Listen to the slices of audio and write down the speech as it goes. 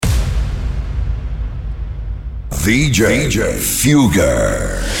DJ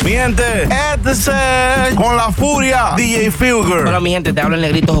Fugger. Mi gente, este es con la furia DJ Fugger. Hola mi gente, te habla el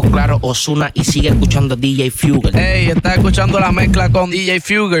negrito Ojo Claro Ozuna y sigue escuchando DJ Fugger. Ey, está escuchando la mezcla con DJ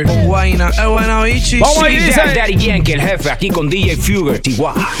Fugger, con Guayna, el buena bichi. Vamos ahí, dice Daddy Yankee, el jefe, aquí con DJ Fugger,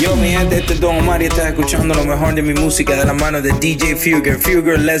 Chihuahua. Yo, mi gente, este es Don Omar y estás escuchando lo mejor de mi música de la mano de DJ Fugger.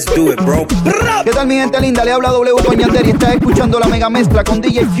 Fugger, let's do it, bro. ¿Qué tal mi gente linda? Le habla W con Yandel y estás escuchando la mega mezcla con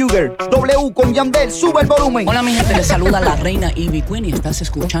DJ Fugger. W con Yandel, sube el volumen. Hola mi gente, les saluda la reina Ivy Queen y estás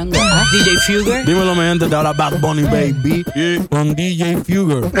escuchando a DJ Fugger. Dímelo mi gente, te habla Bad Bunny Baby y con DJ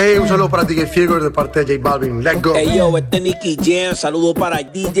Fugger. Hey, un saludo para DJ Fugger de parte de J Balvin. Let's go. Hey yo, este es Nicky Jam, saludo para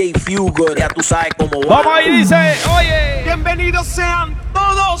DJ Fugger. Ya tú sabes cómo va. Vamos ahí, dice, oye. Bienvenidos sean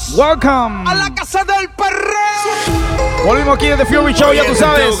todos. Welcome a la casa del perreo. Volvimos aquí desde Fury Show, ya tú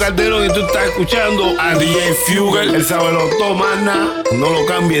sabes. Teo Calderón y tú estás escuchando a DJ Fugger. Él sabe lo toma, no lo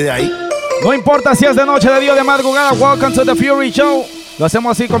cambie de ahí. No importa si es de noche, de día o de madrugada. Welcome to the Fury Show. Lo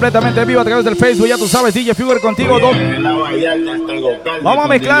hacemos así completamente en vivo a través del Facebook. Ya tú sabes, DJ Fugger contigo. Vamos a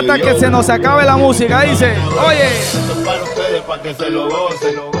mezclar hasta que se nos acabe la música. Dice, oye. Esto es para ustedes, para que se lo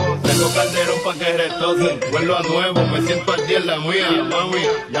gocen. Tengo Calderón para que retocen. Vuelvo a nuevo, me siento al día en la mía, mami.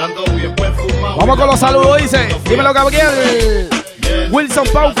 Ya ando bien perfumado. Vamos con los saludos, dice. Dímelo, Gabriel. Wilson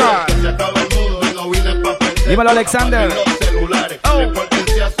Pauca. Dímelo, Alexander.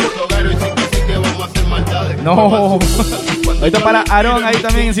 No. Ahorita para Aarón ahí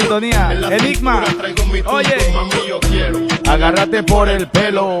también en sintonía. Enigma. Oye. Agárrate por el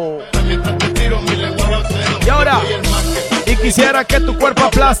pelo. Y ahora. Y quisiera que tu cuerpo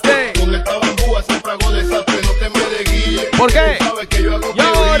aplaste. ¿Por qué? Y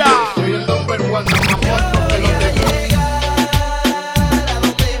ahora.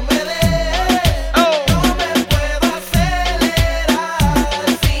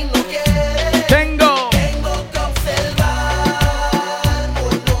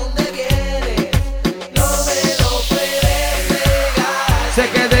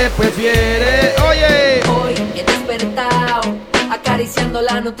 Prefiere, oye. Hoy he despertado acariciando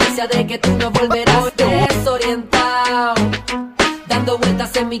la noticia de que tú no volverás desorientado, dando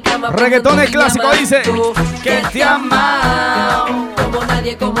vueltas en mi cama. Reggaetones clásico dice que te amado. Como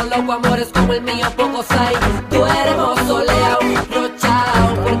nadie, como loco, amores como el mío, pocos hay. Tú eres soleado,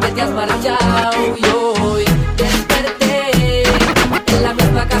 rochao, porque te has marchado. Y hoy desperté en la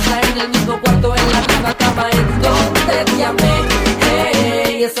misma casa, en el mismo cuarto, en la misma cama, en donde te amé.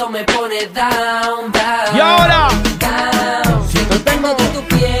 Y eso me pone down, down. Y ahora, down. Si no tengo de tu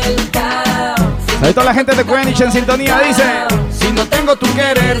piel, down. Si ahí toda la gente de Greenwich en sintonía dice: si no tengo tu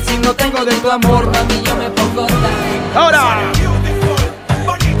querer, si no tengo de tu amor, mami, yo me pongo down. Ahora.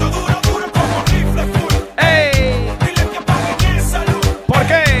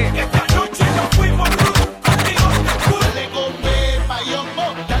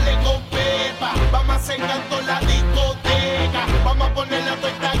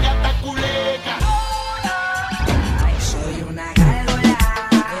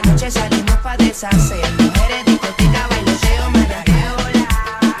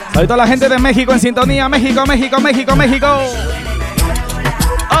 Ahí toda la gente de México en sintonía. México, México, México, México.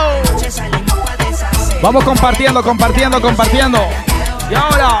 Oh. Vamos compartiendo, compartiendo, compartiendo. Y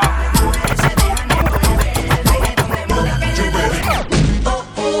ahora.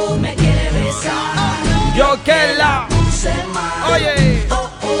 Yo que la. Oye.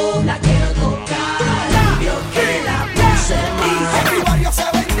 La quiero tocar. Yo que la puse más.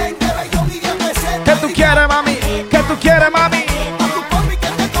 ¿Qué tú quieres, mami? ¿Qué tú quieres, mami?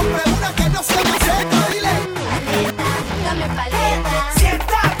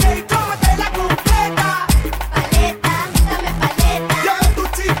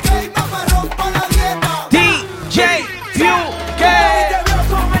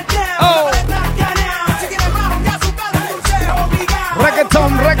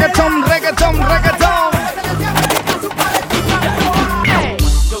 Reggaeton, reggaeton, reggaeton.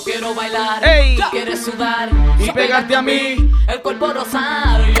 Yo quiero bailar, ey, tú quieres sudar y pegarte a mí, el cuerpo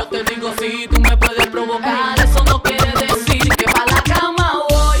rosado. Yo te digo si tú me puedes provocar. Eso no quiere decir que pa' la cama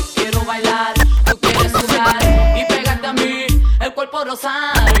voy. Quiero bailar, tú quieres sudar y pegarte a mí, el cuerpo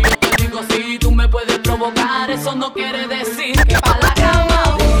rosado. Yo te digo si tú me puedes provocar. Eso no quiere decir que pa' la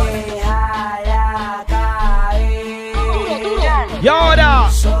cama voy. Déjala caer. Y ahora.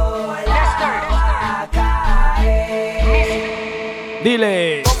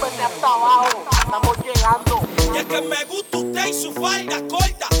 Dile. Estamos llegando. Y es que me gusta usted y su falda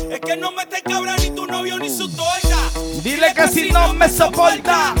corta. Es que no me te cabra ni tu novio ni su torta. Dile que si no me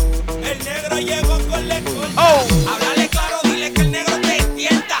soporta. El negro llegó con la escolta. Háblale claro, dile que el negro te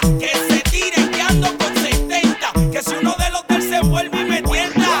tienta. Que se tire que ando con 70.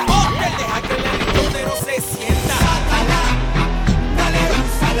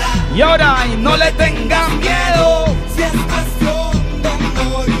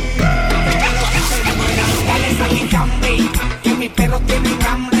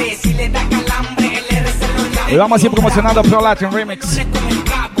 Y vamos así promocionando Pro Latin Remix.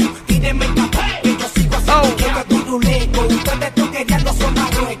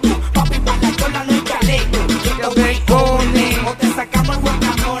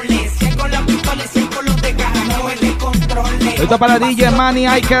 Esto para DJ Manny,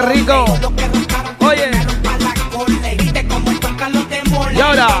 ay qué rico. Oye. Y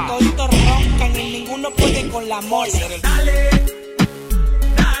ahora. Ninguno puede con la mole. Dale,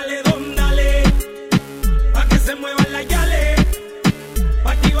 dale, don, dale. Pa' que se muevan las yales.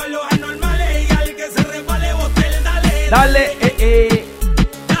 Pa' activar los anormales. Y al que se resbale, bote el dale. Dale,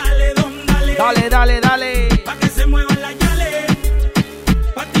 Dale, don, dale. Dale, dale, dale. Pa' que se muevan las yales.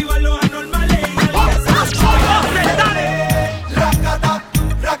 Pa' activar los anormales. Y al que se resbale, dale. Racata,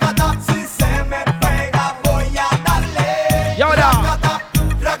 racata. Si se me pega, voy a darle. Y ahora.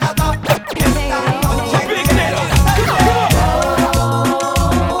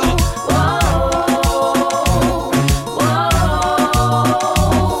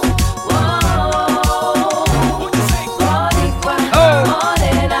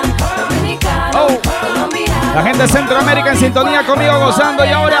 La gente de Centroamérica en sintonía conmigo gozando y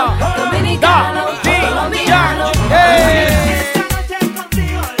ahora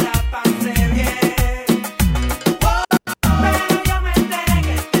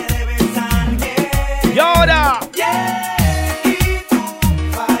y ahora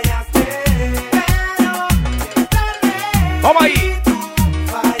vamos ahí.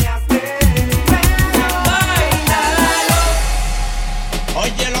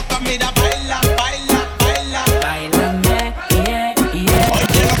 Oye, loca, mira, baila, baila.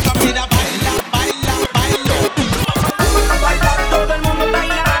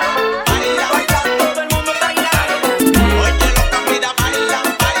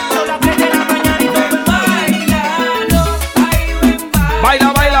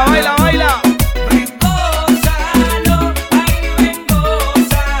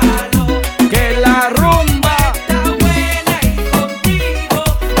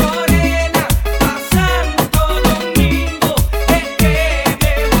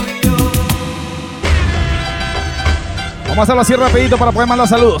 Vamos a hacerlo así rapidito para poder mandar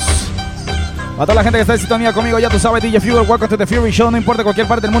saludos a toda la gente que está en sintonía conmigo. Ya tú sabes, DJ Fuger, welcome to the Fury Show. No importa cualquier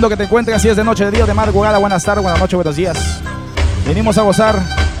parte del mundo que te encuentres, así es de noche, de día, de madrugada, buenas tardes, buenas noches, buenos días. Venimos a gozar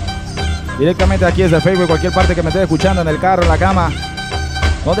directamente aquí desde Facebook, cualquier parte que me estés escuchando, en el carro, en la cama,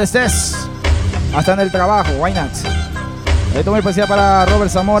 donde estés, hasta en el trabajo, why not. Esto muy especial para Robert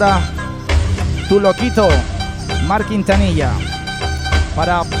Zamora, Tu Loquito, Mark Quintanilla,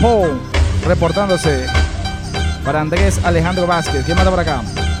 para Paul, reportándose, para Andrés Alejandro Vázquez. ¿Quién manda por acá?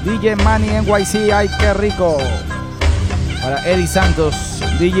 DJ Manny NYC, ay qué rico. Para Eddie Santos,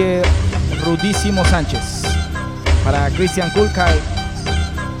 DJ Rudísimo Sánchez. Para Cristian Kulkai,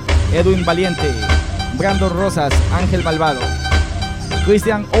 Edwin Valiente, Brandon Rosas, Ángel Malvado,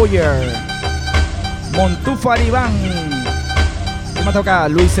 Cristian Oyer, Montúfar Iván. ¿Quién manda por acá?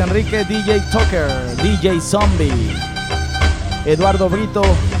 Luis Enrique, DJ Tucker, DJ Zombie, Eduardo Brito,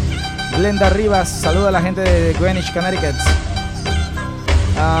 Glenda Rivas, saluda a la gente de Greenwich, Connecticut.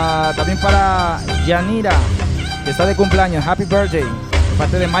 También para Yanira, que está de cumpleaños, happy birthday, de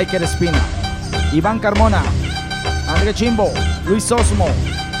parte de Michael Espina. Iván Carmona, André Chimbo, Luis Osmo,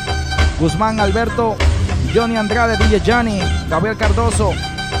 Guzmán Alberto, Johnny Andrade, DJ Johnny, Gabriel Cardoso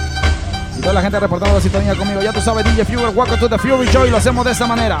y toda la gente reportando la sintonía conmigo. Ya tú sabes, DJ Fuger, welcome to the Fury Show, y lo hacemos de esta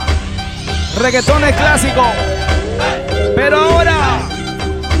manera. Reggaetón es clásico, pero ahora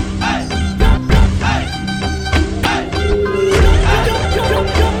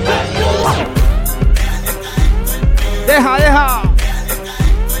deja.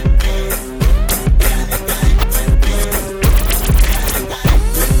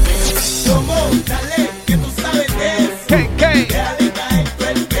 Dale, que tú sabes de eso. ¿Qué? Déjale caer tu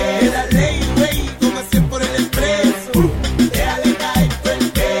el pelo. Dale, güey, como hacen por el expreso. Déjale caer tu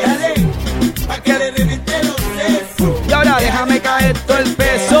el pelo. Pa' que le reviente los sesos. Y ahora déjame caer todo el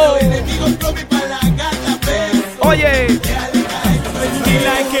peso. Oye.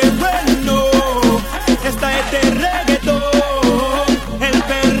 Dile que bueno, esta es de reggaetón. El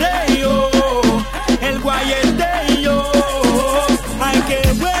perreo, el guayeteo. Ay, qué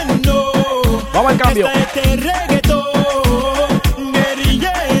bueno. Vamos al cambio. Esta es de reggaetón,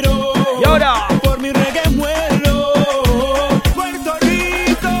 guerrillero. Y ahora. Por mi reggae muero. Puerto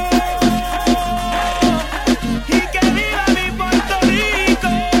Rico. Y que viva mi Puerto Rico.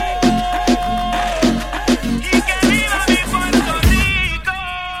 Y que viva mi Puerto Rico.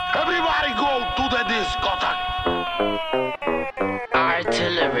 Everybody go to the discotheque.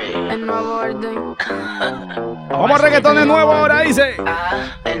 Artillery. El nuevo orden. Vamos a reggaetón de nuevo ahora, dice.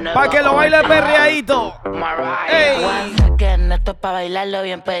 Pa' que lo baile perreadito. Ey. Esto es pa' bailarlo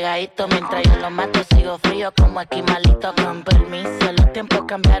bien pegadito. Mientras yo lo mato sigo frío como aquí malito. Con permiso, los tiempos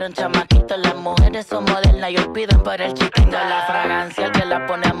cambiaron, chamaquito. Las mujeres son modernas y hoy piden por el chiquito. La fragancia, el que la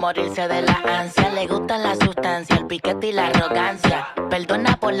pone a morirse de la ansia. Le gusta la sustancia, el piquete y la arrogancia.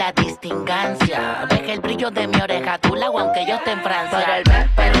 Perdona por la distingancia. Deja el brillo de mi oreja, tú la aunque yo esté en Francia. Por el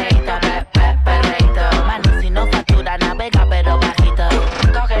perreíto, perreíto. Mano, si no factura, navega pero bajito.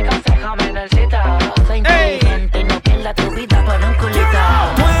 Coge consejo, menorcito. Soy inteligente y no pierda tu vida por un culito.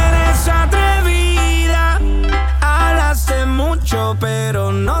 Tú eres atrevida, hablas de mucho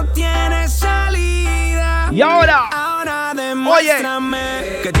pero no tienes salida. Y ahora, demuéstrame.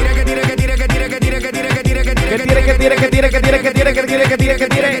 Oye. Que tire, que tire, que tire, que tire, que tire, que tire, que tire, que tire, que tire, que tire, que tire, que tire, que tire, que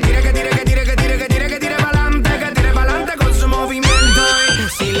tire, que tire, que tire, que tire pa'lante con su movimiento.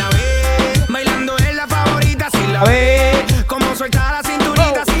 Si la ve bailando es la favorita, si la ve como suelta la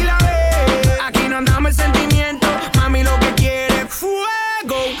cinturita, si la ve aquí no andamos el sentimiento. Mami lo que quiere es fuego.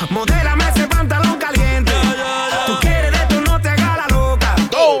 Modélame ese pantalón caliente. Tú quieres de tú no te hagas la loca.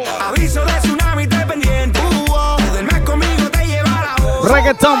 Aviso de tsunami te pendiente. Duermes conmigo te lleva la boca.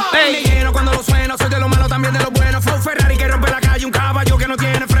 Reggaeton, Cuando lo sueno soy de lo malo también de lo bueno. Fue un Ferrari que rompe la calle, un caballo que no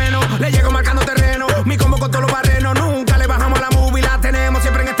tiene freno. Le llego marcando terreno, mi combo con todos los barrenos. Nunca le bajamos a la movie, la tenemos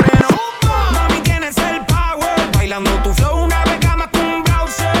siempre en estreno. Mami tienes el power, bailando tu flow una vez más con un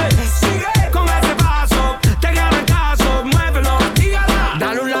browser. Sigue con ese paso, te gana el caso. Muévelo, latigala,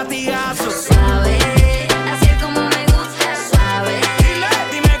 dale un latigazo. Suave, así es como me gusta, suave.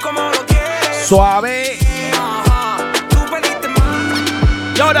 Dime cómo lo quieres. Suave. Tú pediste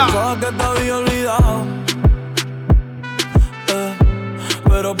más. Y ahora. Sabes que te había olvidado,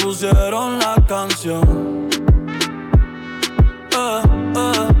 pero pusieron la canción.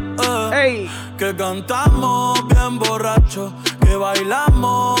 Hey. Que cantamos bien borracho, que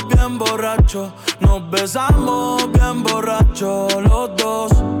bailamos bien borracho, nos besamos bien borracho los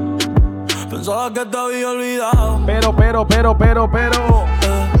dos. Pensaba que te había olvidado,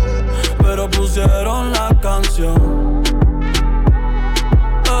 pero pusieron la canción.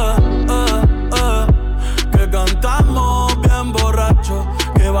 Que cantamos bien borracho,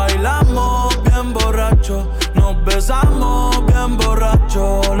 que bailamos bien borracho, nos besamos bien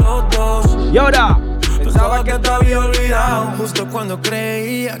borracho los dos. Y ahora pensaba que te había olvidado, justo cuando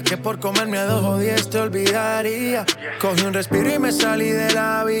creía que por comerme a 2 o 10 te olvidaría. Cogí un respiro y me salí de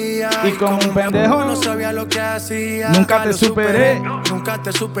la vía. Y como un pendejo no sabía lo que hacía. Nunca te superé. Nunca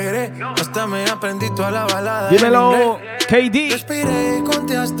te superé. Hasta me aprendí toda la balada. Dímelo, KD. Respiré y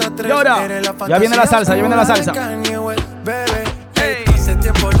conté hasta 3. Y ahora, ya viene la salsa, ya viene la salsa. Hace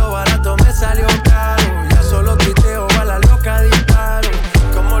tiempo lo barato me salió caro. Ya solo tuiteo a la loca disparo.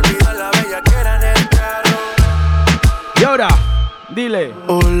 Como olvidar la bella que era en el carro. Y ahora, dile.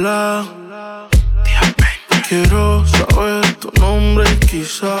 Hola, quiero saber tu nombre y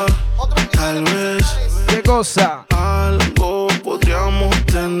quizá, tal vez, ¿qué cosa? Algo podríamos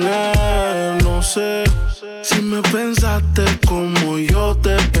tener, no sé. Si me pensaste como yo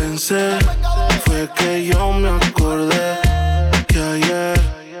te pensé, fue que yo me acordé que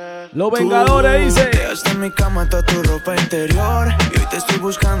ayer Los Vengadores dice. dejaste en mi cama toda tu ropa interior y hoy te estoy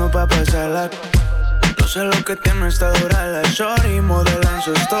buscando pa' pasarla. No sé lo que tiene esta dura la shorty, modela en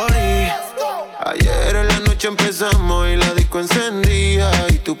su story. Ayer en la noche empezamos y la disco encendía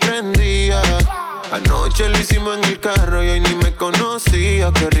y tú prendías. Anoche lo hicimos en el carro y hoy ni me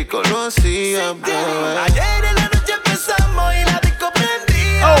conocía, qué rico lo hacía, bebé. Ayer en la noche empezamos y la disco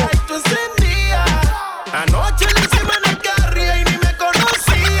prendía y tú encendías. Anoche lo hicimos en el carro y hoy ni me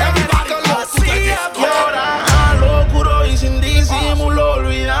conocía, qué rico lo hacía. Y ahora a lo oscuro y sin disimulo,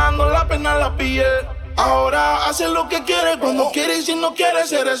 olvidando la pena en la piel. Ahora hace lo que quiere, cuando quiere y si no quiere,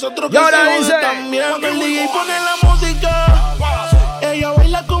 eres otro que se jode también. Cuando el DJ pone la música, ella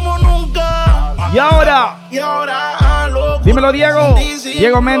baila como nunca. Y ahora, a lo dímelo Diego,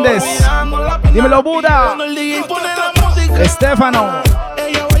 Diego Méndez. Dímelo Buda, cuando el DJ pone la música, Estefano,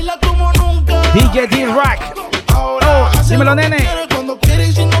 ella baila como nunca. DJ D-Rack. Dímelo nene. Cuando quiere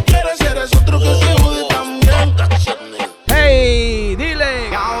y si no quiere, eres otro que se jode también. Hey, dile.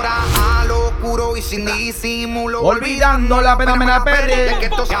 Y ahora a lo oscuro y sin disimulo, olvidando la pena me la perdí.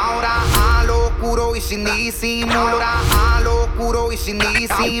 Y ahora a lo oscuro y sin disimulo, ahora a lo oscuro y sin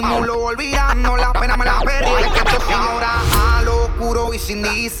disimulo, olvidando la pena me la perdí. Ahora a lo oscuro y sin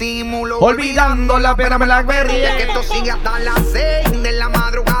disimulo, olvidando la pena me la perdí. Que esto sigue hasta las 6 de la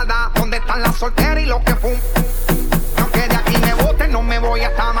madrugada. ¿Dónde están las solteras y los que fum? Aunque de aquí me boten, no me voy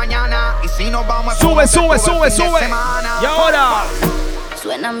hasta mañana. Y si nos vamos a sube. Y ahora,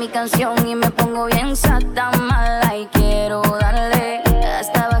 Suena mi canción y me pongo bien sata mala y quiero darle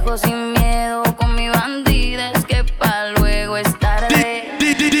hasta abajo sin miedo con mi bandida. Es que pa' luego es tarde.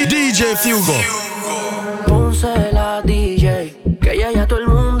 DJ Fuger. Ponce la DJ, que ya todo el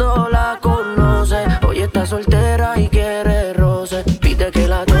mundo la conoce. Hoy está soltera y quiere roce. Pide que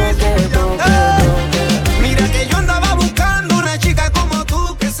la toque. Mira que yo andaba buscando una chica como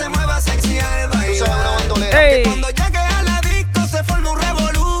tú que se mueva sexy al baile. Hey. Que cuando llegue a la disco se forme un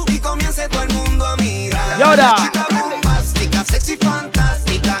revolú y comience todo el mundo a mirar. Y ahora. Una chica bombástica, sexy,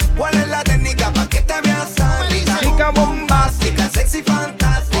 fantástica. ¿Cuál es la técnica pa' que te veas sádica? Chica bombástica, sexy,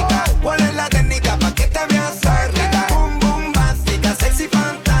 fantástica. ¿Cuál es la técnica pa' que te veas sádica? Bombástica, sexy,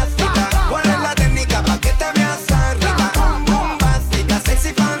 fantástica. ¿Cuál es la técnica pa' que te veas sádica? Bombástica,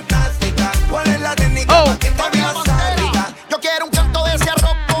 sexy, fantástica. ¿Cuál es la técnica pa' que te veas sádica? Yo quiero un canto de ese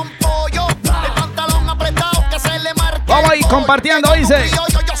arroz con pollo, el pantalón apretado que se le marque. Vamos ahí compartiendo, dice.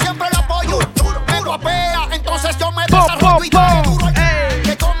 Yo siempre lo apoyo, me guapea, entonces yo me desarrollo y doy duro.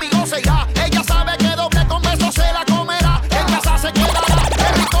 Que conmigo se irá, ella sabe que doble con besos se la comerá. En casa se quedará,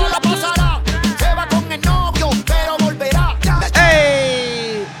 el rico la pasará. Se va con el novio, pero volverá.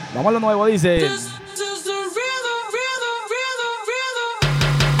 ¡Ey! Vamos a lo nuevo, dice.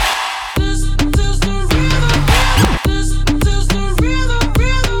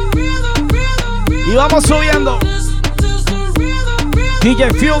 Y vamos subiendo.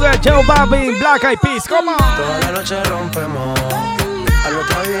 DJ Fuger, Joe Bobby, Black Eyed Peas, come on. Toda la noche rompemos, al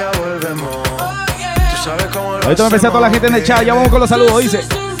otro día volvemos. Tú sabes cómo lo Ahorita me empecé a toda la gente en el chat. Ya vamos con los saludos, dice.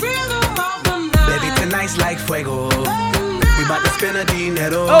 Baby, tonight's like fuego. We bout to spend a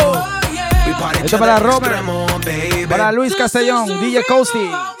dinero. We party Esto para Robert, para Luis Castellón, DJ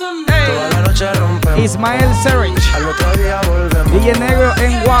Coasty, toda la noche rompemos. Ismael Serich, Al otro día volvemos. DJ Negro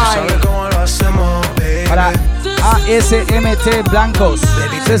NY, ¿Sabes cómo lo hacemos, baby? para ASMT Blancos,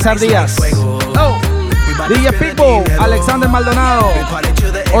 César Díaz, DJ Pipo, Alexander Maldonado,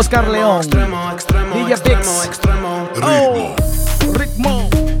 Oscar León, DJ Pix,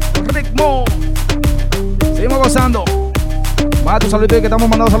 Ritmo. Seguimos gozando. Más tu saludito y que estamos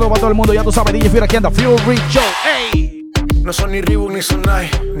mandando saludos para todo el mundo. Ya tú sabes, DJ Fuger aquí anda, Fury Show. ¡Ey! No son ni Reebok ni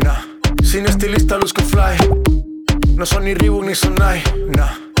Sonai, nah. Sin estilista luzco fly. No son ni Reebok ni Sonai, nah.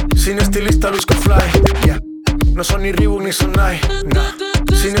 Sin estilista luzco fly, yeah. No son ni Reebok ni Sonai, nah.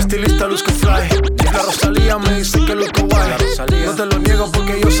 Sin estilista luzco fly. La Rosalía me dice que luzco guay. No te lo niego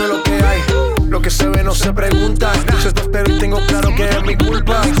porque yo sé lo que hay. Lo que se ve no se pregunta. Yo te espero y tengo claro que es mi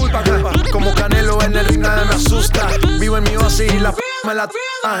culpa. Como Canelo en el ring nadie me asusta. Vivo en mi oasis y la me la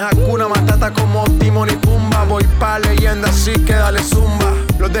Hakuna Matata como Timon y Pumba. Voy pa' leyenda así que dale zumba.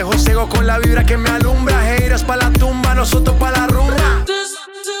 Los dejo ciego con la vibra que me alumbra. Haters pa' la tumba, nosotros pa' la rumba.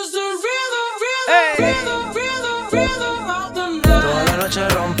 Toda la noche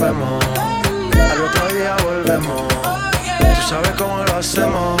rompemos, al otro día volvemos. Tú sabes cómo lo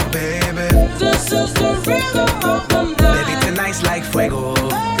hacemos, baby. Baby, tonight's like fuego.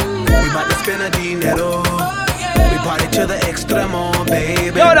 We bout to spend a dinero. We party to the extremo,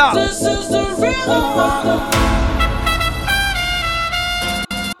 baby. Y ahora.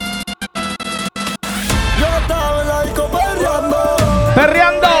 Yo estaba en la disco perreando.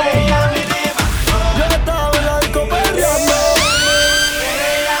 Perreando. Yo estaba en la disco perreando.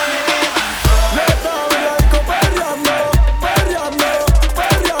 Yo estaba en la disco perreando.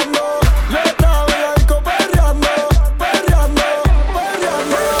 Yo estaba en la disco perreando.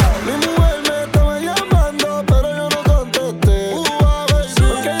 Mi mujer me estaba llamando, pero yo no contesté.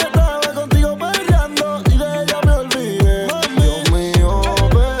 Porque yo estaba contigo perreando y de ella me olvidé. Dios mío,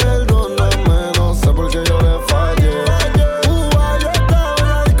 perdóname, no sé por qué yo le fallé. Yo estaba en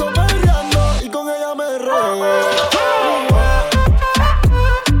la disco perreando y con ella me regué.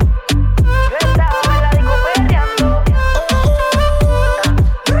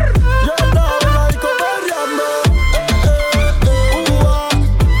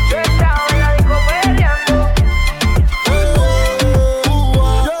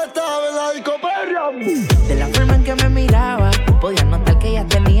 De la forma en que me miraba, podía notar que ella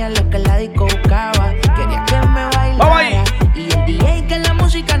tenía lo que la disco buscaba. Quería que me bailara y el DJ que la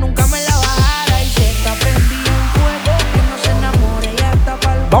música nunca me la bajara. Y se está prendida en fuego, que no se enamore, ella está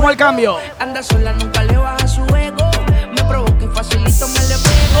pa'l Vamos al cambio. Anda sola, nunca le baja su ego. Me provoca y facilito me le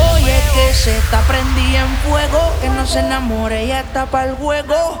pego. Y es que se está prendida en fuego, que no se enamore, ella está pa'l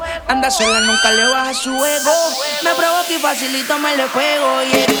juego. Anda sola, nunca le baja su ego. Me provoca y facilito me le pego.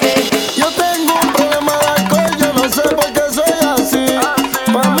 Y es que yo tengo un problema de alcohol, yo no sé por qué soy así.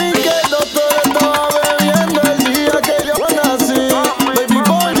 Pa' mí que el doctor estaba bebiendo el día que yo nací. Baby,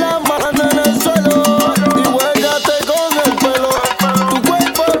 pon la mano en el suelo y huélgate con el pelo. Tu cuerpo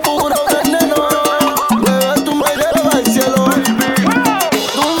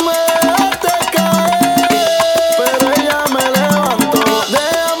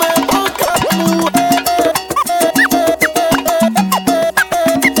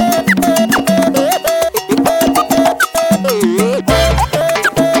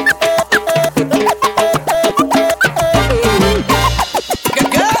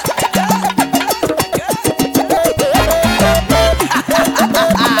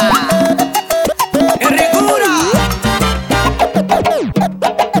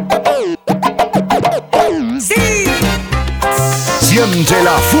Siente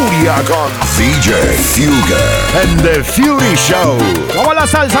la furia con DJ Fugger en The Fury Show. Como la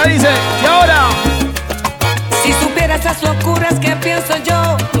salsa dice, y ahora. Si supieras las locuras que pienso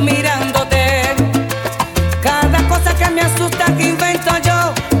yo mirándote, cada cosa que me asusta que invento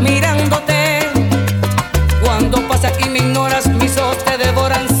yo mirándote. Cuando pasas y me ignoras, mis ojos te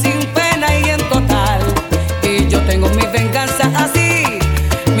devoran sin pena y en total. Y yo tengo mi venganza así,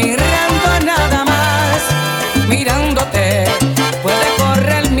 mirando nada más, mirándote. Puede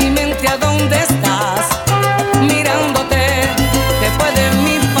correr mi mente a donde estás, mirándote. Te puede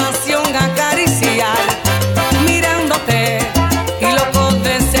mi pasión acariciar, mirándote. Y loco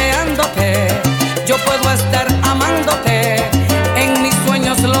deseándote, yo puedo estar amándote, en mis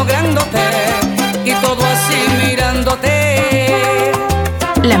sueños lográndote, y todo así mirándote.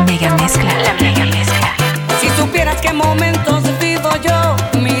 La mega mezcla, la mega mezcla. Si supieras qué momentos vivo yo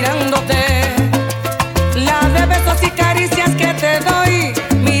mirándote, la de besos y caricias que te doy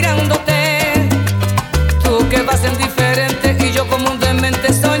mirándote. Tú que vas en diferente y yo como un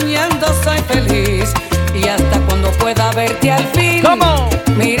demente soñando soy feliz. Y hasta cuando pueda verte al fin, ¿cómo?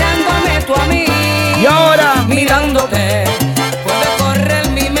 Mirándome tú a mí. Y ahora mirándote, puede correr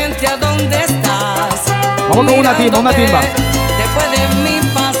mi mente a donde estás. Vamos con una timba, una timba. Después de mi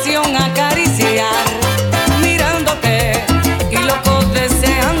pasión acariciar, mirándote y loco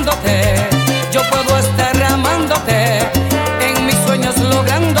deseándote, yo puedo estar amándote, en mis sueños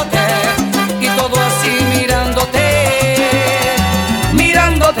lográndote, y todo así mirándote,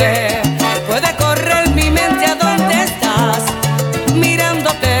 mirándote. Puede correr mi mente a donde estás,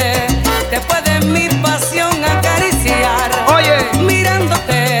 mirándote, después de mi pasión acariciar, oye,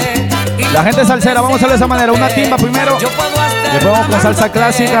 mirándote. La gente salsera, vamos a hacerlo de esa manera. Una timba primero, después vamos con salsa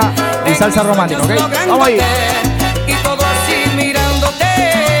clásica y salsa romántica, ¿ok? Vamos ahí. Y todo así mirándote.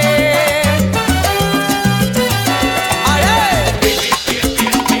 ¡Ay, ay!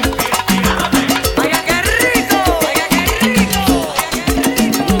 ¡Ay, qué rico! ¡Ay, qué rico!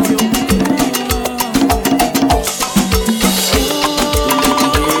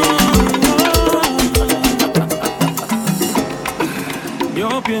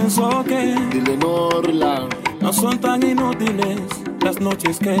 Yo pienso que no son tan inútiles las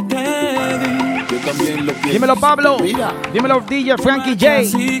noches que te di. Yo también lo pienso. Dímelo, Pablo. Mira. Dímelo, DJ Frankie J.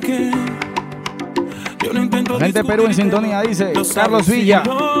 Así que yo no intento Gente de Perú en sintonía, dice lo Carlos sabes, Villa. sí,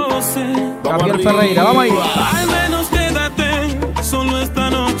 lo sé. Gabriel Ferreira, vamos ahí. Al menos quédate solo esta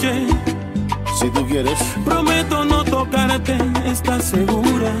noche. Si tú quieres. Prometo no tocarte, ¿estás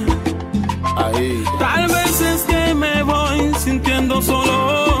segura? Ahí. Tal vez es que me voy sintiendo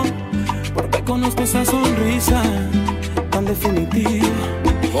solo, porque conozco esa sonrisa tan definitiva.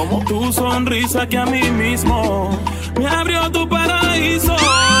 ¿Cómo? Tu sonrisa que a mí mismo me abrió tu paraíso.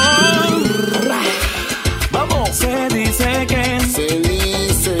 Vamos. Se dice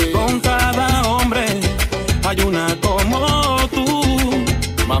que con cada hombre hay una como tú.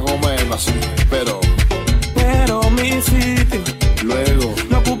 Más o menos así, pero mi sitio luego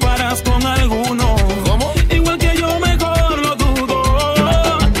lo ocuparás con alguno. ¿Cómo? Igual que yo, mejor lo dudo,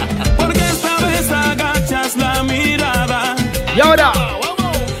 porque esta vez agachas la mirada. Y ahora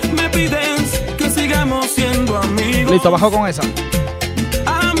me pides que sigamos siendo amigos. listo, bajo con esa.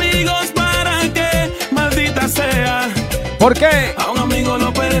 Amigos para que maldita sea. ¿Por qué? A un amigo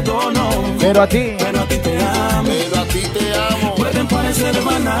lo perdono, Pero a ti te amo. Pero a ti te amo. Pueden parecer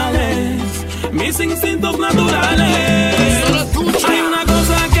banales mis instintos naturales. Hay una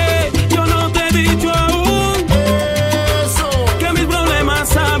cosa que yo no te he dicho aún. Eso. Que mis problemas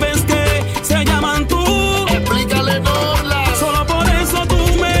sabes que se llaman tú. Explícale, Norla. Solo por eso tú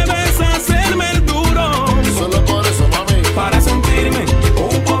me ves hacerme el duro. Solo por eso, mami. Para sentirme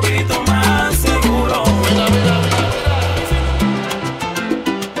un poquito más seguro. Mira, mira, mira.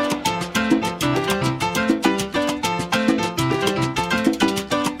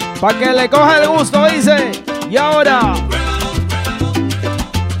 Pa' que le coja el gusto, dice. Y ahora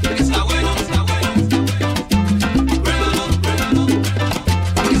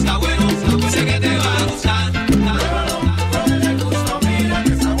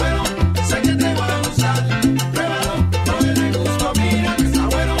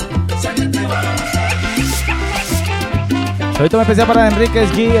ahorita un especial para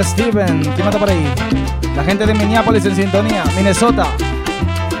Enríquez G. Steven. ¿Quién mata por ahí? La gente de Minneapolis en sintonía, Minnesota.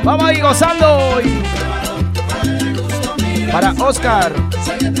 Vamos ahí gozando. Para Oscar.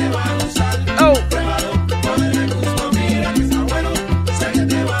 Oh.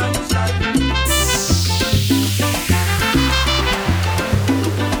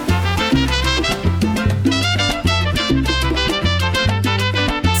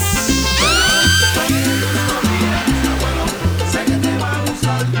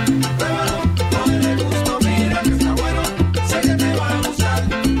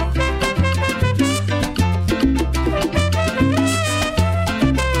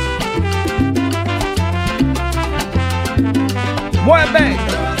 Vuelve.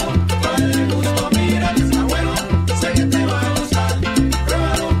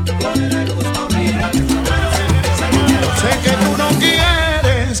 Sé que tú no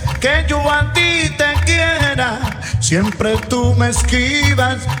quieres que yo a ti te quiera. Siempre tú me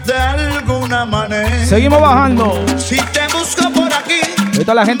esquivas de alguna manera. Seguimos bajando. Si te busco por aquí.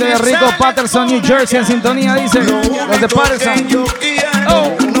 Ahorita la gente de Rico Patterson, New Jersey en sintonía dice. Los de Patterson. Yo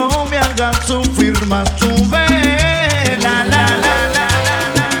quiero, no me hagas sufrir más tu vela.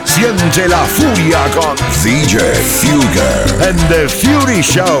 Siente la furia con DJ Fugger and the Fury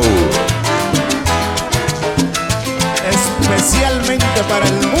Show. Especialmente para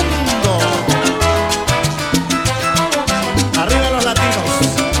el mundo. Arriba los latinos.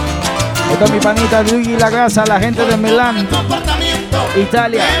 Esta es mi panita Luigi La Grasa, la gente de Milán,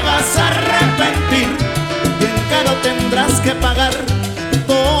 Italia. Te vas a arrepentir, bien caro tendrás que pagar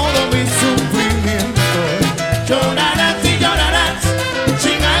todo mi sufrimiento. Llorarás y llorarás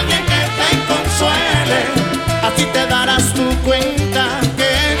sin alguien que te consuele. Así te darás tu cuenta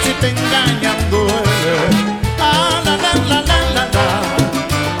que si te engañan duele. Ah, la, la, la, la, la, la.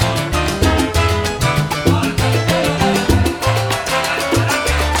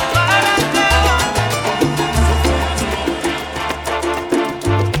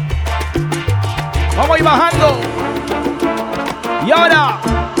 Vamos a ir bajando. Y ahora,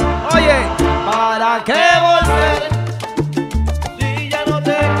 oye, ¿para qué volver? Si ya no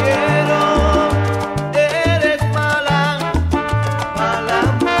te quiero, eres mala, mala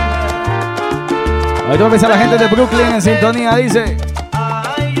mujer. Ahorita empieza la gente de Brooklyn en sintonía, dice.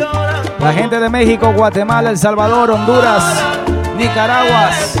 La gente de México, Guatemala, El Salvador, Honduras, Nicaragua,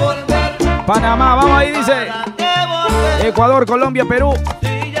 Panamá, vamos ahí, dice. Ecuador, Colombia, Perú,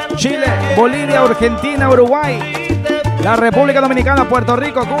 Chile, Bolivia, Argentina, Uruguay, la República Dominicana, Puerto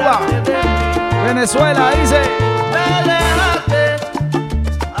Rico, Cuba, Venezuela, dice.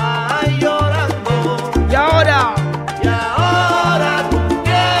 Y ahora. tú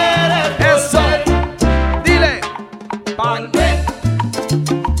quieres eso. Dile. ¿Para qué?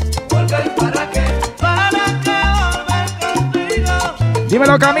 ¿Volver para qué? ¿Para qué volver contigo?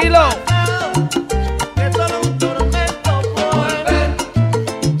 Dímelo, Camilo.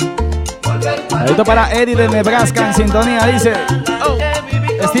 Ahorita para Eddie de Nebraska en sintonía, dice.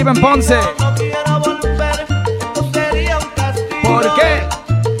 Steven Ponce. ¿Por qué?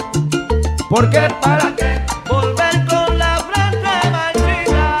 ¿Por qué? ¿Para qué? Volver con la frente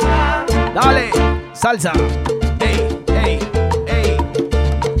marchita. Dale, salsa. Ey, ey, ey.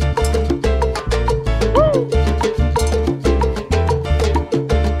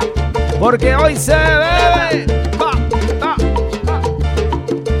 Porque hoy se bebe. Va, va, va.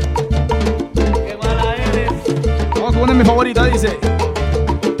 Qué mala eres. Vamos con una de mis favoritas, dice.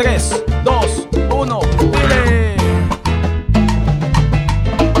 3, 2, 1, dile.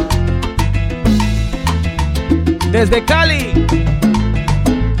 Desde Cali.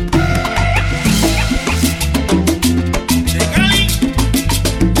 De Cali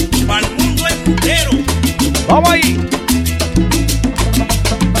para el mundo entero. Vamos ahí.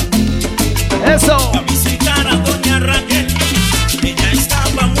 Eso. A visitar a doña Raquel. Ella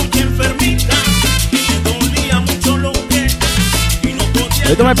estaba muy enfermita y le dolía mucho los pies y no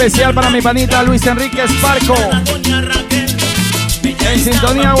podía. Esto es especial para mi panita Luis Enrique Esparco. En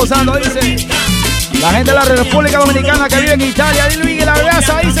sintonía gozando, dice. La gente de la República Dominicana que vive en Italia, de Luis La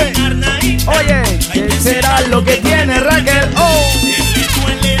Grasa, dice. Oye, ¿qué será lo que tiene Raquel? Oh. Le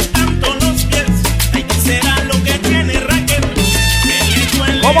duele tanto los pies. Ay, ¿qué será lo que tiene Raquel? Le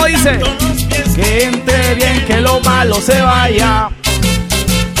duele ¿Cómo dice? tanto los pies. Que entre bien, que lo malo se vaya.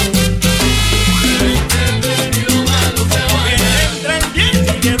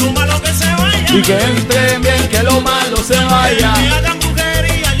 Y que entre bien, que lo malo se vaya.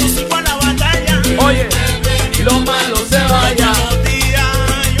 Oye, lo malo se vaya.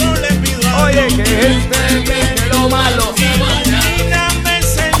 Oye, que entre bien, que lo malo se vaya. Dígame,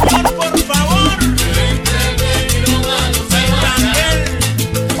 Señor, por favor.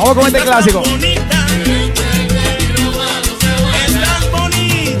 Vamos con este clásico. Estás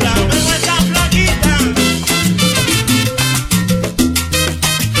bonita, pero estás flaquita.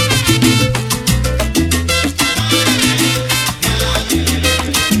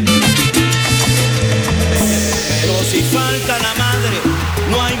 Pero si falta la madre,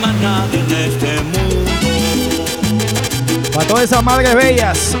 no hay más nada en este mundo. Para todas esas madres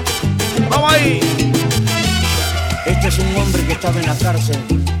bellas. Vamos ahí. Este es un hombre que estaba en la cárcel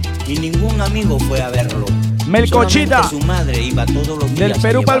y ningún amigo fue a verlo. Melcochita. Solamente su madre iba todos los días del a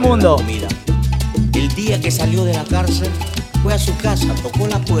Perú para el llevarle mundo. la comida. El día que salió de la cárcel, Fue a su casa, tocó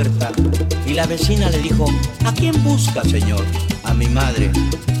la puerta y la vecina le dijo: ¿a quién busca, señor? A mi madre.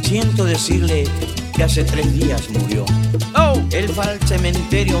 Siento decirle que hace 3 días murió. Él va al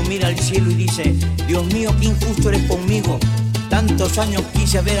cementerio, mira al cielo y dice: Dios mío, qué injusto eres conmigo. Tantos años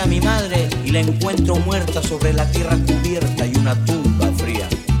quise ver a mi madre y la encuentro muerta sobre la tierra cubierta y una tumba fría.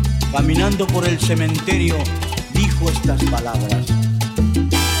 Caminando por el cementerio, dijo estas palabras: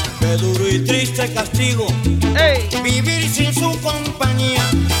 qué duro y triste castigo, vivir sin su compañía.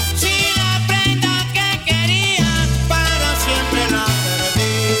 Si la prenda que quería, para siempre la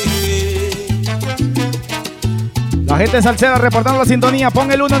perdí. La gente salsera reportando la sintonía.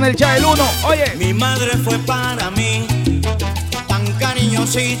 Pon el 1 en el chat, el 1. Oye. Mi madre fue para mí tan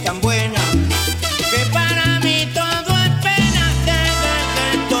cariñosa y tan buena, que para mí todo es pena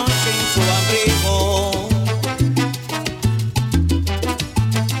desde entonces sin su abrigo.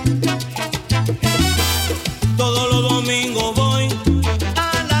 Todos los domingos voy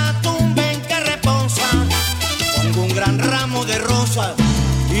a la tumba en que reposa, pongo un gran ramo de rosas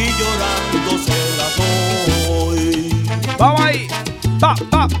y llorando se la doy. Vamos ahí. Pa,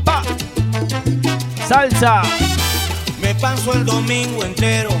 pa, pa. Salsa. Me paso el domingo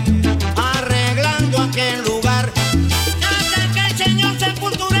entero arreglando aquel lugar, hasta que el señor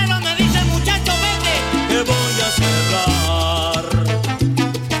sepulturero me dice: muchacho, vete, que voy a cerrar.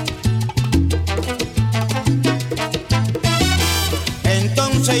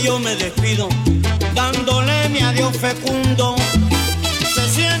 Entonces yo me despido, dándole mi adiós fecundo. Se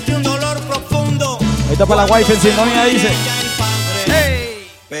siente un dolor profundo. Ahí está para la wife en sintonía, dice.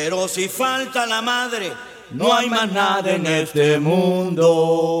 Pero si falta la madre, no hay más nada en este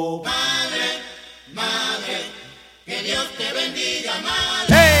mundo. Madre, madre, que Dios te bendiga,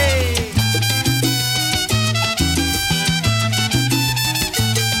 madre. ¡Hey!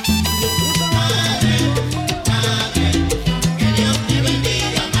 Madre, madre, que Dios te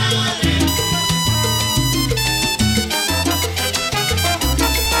bendiga, madre.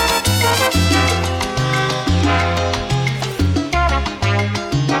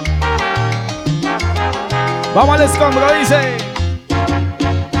 Vamos al escombro, dice.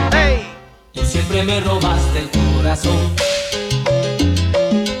 Hey. Tú siempre me robaste el corazón.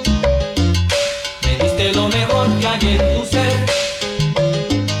 Me diste lo mejor que hay en tu ser.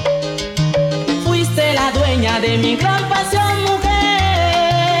 Fuiste la dueña de mi gran pasión,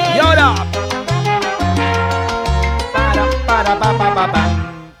 mujer. Y ahora. Pa.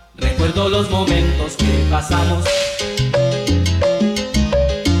 Recuerdo los momentos que pasamos.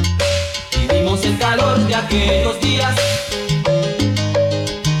 El calor de aquellos días.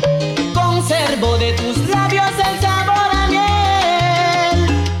 Conservo de tus labios el sabor a miel.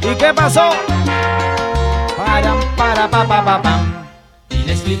 ¿Y qué pasó? Pa.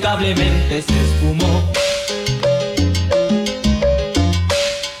 Inexplicablemente se esfumó.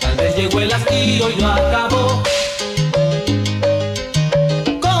 Tal vez llegó el hastío y lo acabó.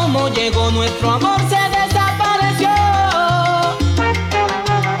 Como llegó nuestro amor, se desapareció.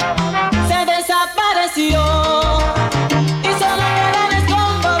 Y solo quedan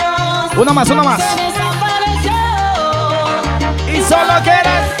escombros. Una más. Se desapareció. Y solo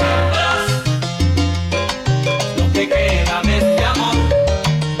quedan lo que queda de este amor.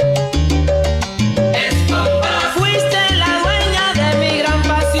 Escombros. Fuiste la dueña de mi gran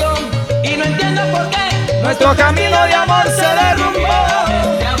pasión y no entiendo por qué nuestro camino de amor se derrumbó.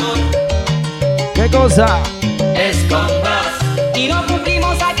 ¿Qué cosa? Escombros. Y no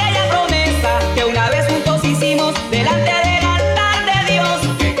cumplimos aquella promesa que una vez juntos hicimos delante del altar de Dios.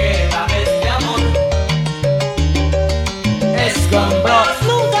 ¿Qué queda de este amor? Escombros.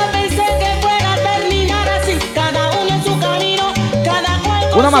 Nunca pensé que fuera a terminar así, cada uno en su camino, cada cual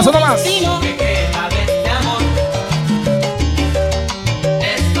con Una más. destino. ¿Qué queda de este amor?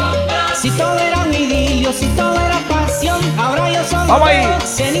 Escombros. Si todo era un idilio, si todo era pasión, ahora yo solo veo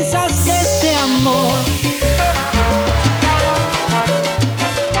cenizas de este amor.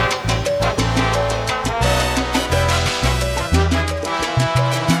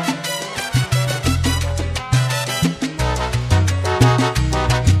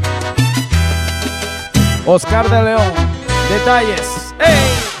 Oscar de León. Detalles.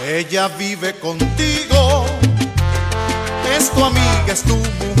 ¡Ey! Ella vive contigo, es tu amiga, es tu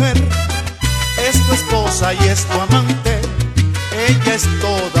mujer, es tu esposa y es tu amante. Ella es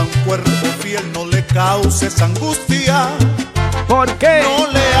toda un cuerpo fiel, no le causes angustia. ¿Por qué? No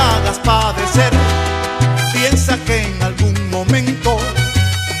le hagas padecer. Piensa que en algún momento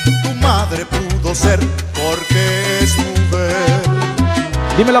tu madre pudo ser, porque es mujer.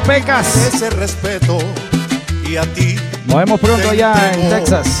 Dímelo, Pecas. Ese respeto y a ti nos vemos pronto allá en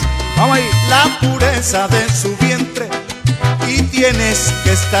Texas. Vamos ahí. La pureza de su vientre y tienes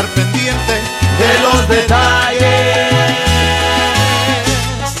que estar pendiente de los detalles.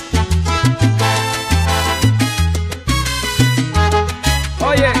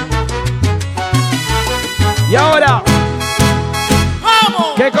 Oye, y ahora,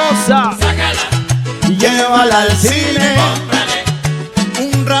 ¡vamos! ¿Qué cosa? Sácala. Llévala al cine, cómprale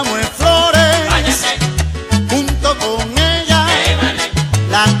un ramo de flores, váyase junto con ella, llévale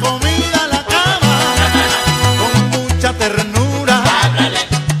la comida a la cama, con mucha ternura, háblale,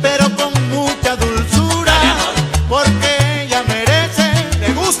 pero con mucha dulzura, porque ella merece,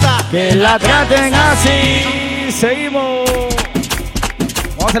 le gusta que la traten así. Seguimos.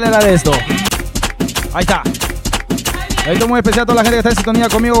 Vamos a acelerar esto. Ahí está. Esto es muy especial a toda la gente que está en sintonía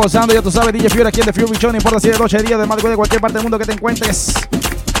conmigo gozando. Ya tú sabes, DJ Fury aquí en The Fury Show. No importa si es de noche, de día, de madrugada, de cualquier parte del mundo que te encuentres.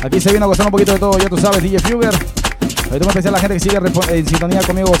 Aquí se viene a gozar un poquito de todo. Ya tú sabes, DJ Fury. Esto es muy especial a la gente que sigue en sintonía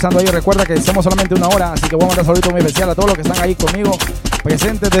conmigo gozando ahí. Recuerda que estamos solamente una hora, así que voy a mandar saludos muy especial a todos los que están ahí conmigo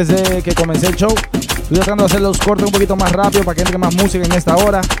presentes desde que comencé el show. Estoy tratando de hacer los cortes un poquito más rápido para que entre más música en esta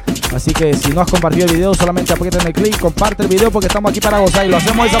hora. Así que si no has compartido el video, solamente aprieta en el clic, comparte el video porque estamos aquí para gozar y lo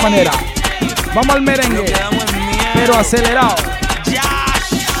hacemos de esa manera. Vamos al merengue, pero acelerado.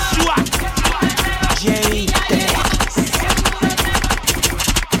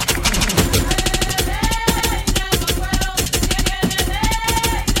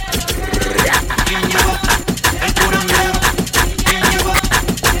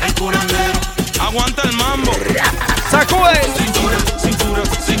 Aguanta el mambo. ¡Sacude! Cintura, cintura,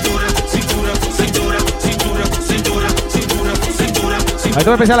 cintura, cintura, cintura, cintura, cintura, cintura, cintura. Ahí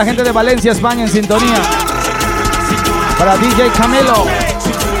todo especial a la gente de Valencia, España en sintonía. Para DJ Camilo.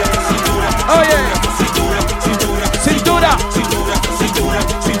 Oye. Cintura.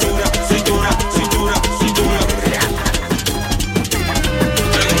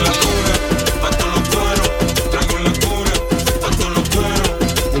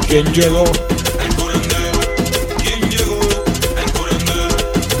 ¿Y quién llegó?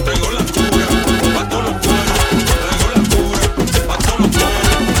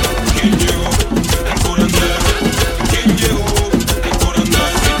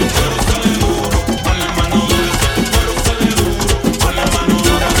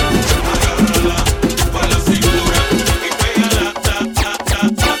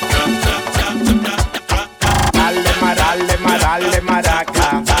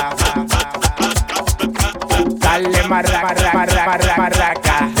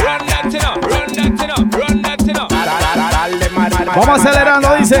 Vamos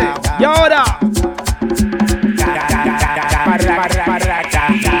acelerando, dice. Y ahora. Dale maraca,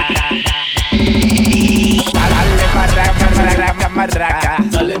 maraca, maraca, maraca.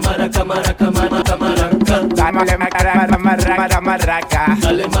 Dale maraca, maraca, maraca.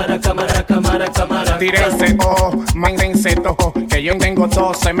 Dale maraca, maraca, maraca, maraca. Tírense, ojo, mándense tojo, que yo tengo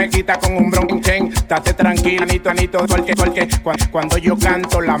todo, se me quita con un bronchen. Date tranquilo, anito, porque cuando yo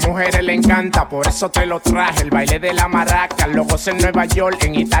canto, las mujeres le encanta, por eso te lo traje, el baile de la maraca, lo gozo en Nueva York,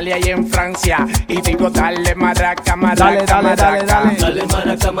 en Italia y en Francia, y digo dale maraca, maraca, dale. Dale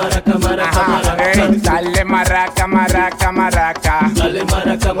maraca, maraca, maraca, maraca. Dale maraca, maraca, maraca. Dale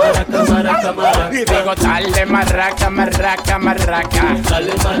maraca, maraca, maraca, maraca. Y digo dale maraca, maraca, maraca.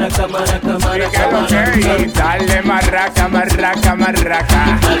 Dale maraca, maraca, maraca, maraca. Dale maraca, maraca, maraca. Dale maraca,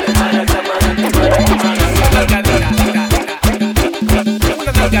 maraca,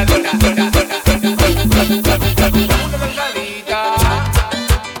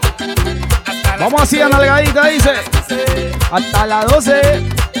 Vamos así a nalgadita, dice. Hasta las 12.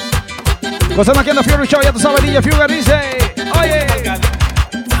 Gozando aquí en The Fury Show, ya tú sabes, DJ Fuger dice. Oye.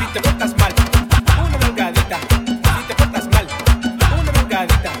 Si te portas mal, una nalgadita. Si te portas mal, una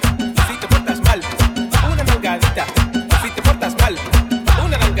nalgadita. Si te portas mal, una nalgadita. Si te portas mal,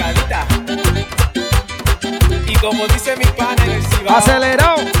 una nalgadita. Y como dice mi pana en el Cibao,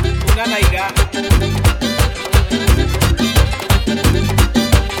 acelerado. Una naiga.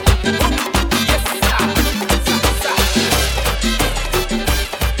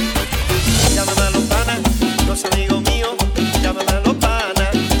 Llámame a los panas, los amigos míos. Llámame a los panas,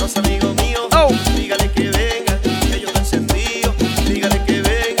 los amigos míos. Dígale que vengan, que yo te encendido. Dígale que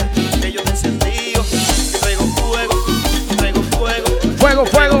vengan, que yo te encendido. Que traigo fuego, traigo fuego. Fuego,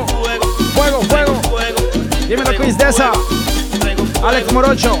 fuego, fuego, fuego, fuego. Dímelo, Chris Deza. Alex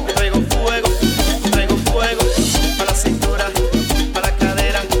Morocho. Traigo fuego, para la cintura, para la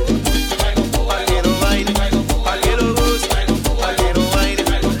cadera. Pa' que lo baile, pa' que lo goce, pa' que lo baile.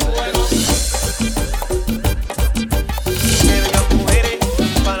 Que vengan mujeres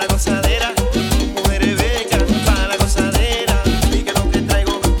para la gozadera, mujeres vengan para la gozadera. Y que lo que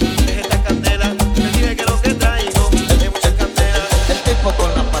traigo es esta candela. Te dije que lo que traigo es mucha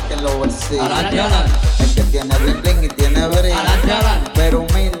así. El que tiene bling bling y tiene brillo, pero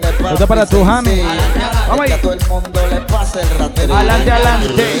humilde papi. Esto es para tu Jami. Vamos ahí. Que a todo el mundo le pase el ratero. Adelante,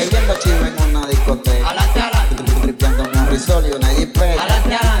 adelante. Bebiendo chivo en una discoteca. Tripeándome un risol y una dispeca.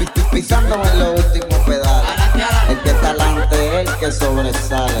 Pisándome en los últimos pedales. El que está adelante, el que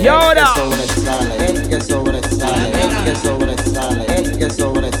sobresale. Y ahora. El que sobresale. El que sobresale. El que sobresale. El que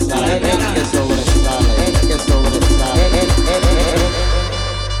sobresale. El que sobresale. El que sobresale.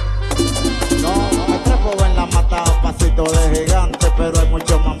 No me trepo en la mata a pasito de gigante, pero hay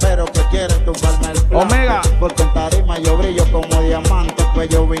muchos mamberos que quieren tumbarme el plan. Omega. Porque en tarima yo brillo como diamante, pues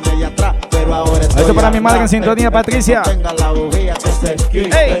yo vine de atrás, pero ahora estoy. Esto para mi madre en sintonía, Patricia. Tenga la bujía que se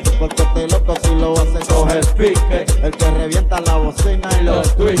quite, porque este loco si lo hace coge el pique. El que revienta la bocina y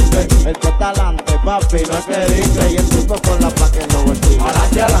los twists. El que está adelante, papi, no es que dice. Y el tipo con la pa' que lo vestida.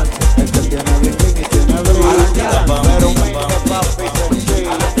 Adelante, adelante. El que tiene bling bling y tiene brillo, pero humilde, papi,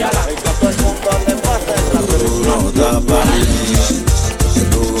 sencillo. El que a todo el mundo le pasa el rato. Tú no tapas mí, que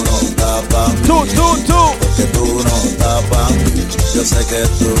tú no tapas mí. Que tú no tapas mí. Yo sé que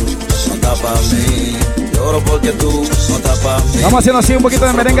tú no tapas mí. Lloro porque tú no tapas mí. Vamos haciendo así un poquito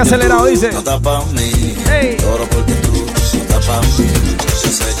de merengue acelerado, dice. No tapas mí. Hey. Lloro porque tú no tapas mí. Yo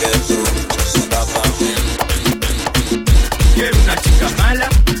sé que tú no tapas mí. Quiero una chica mala.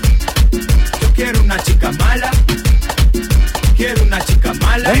 Yo quiero una chica mala. Quiero una chica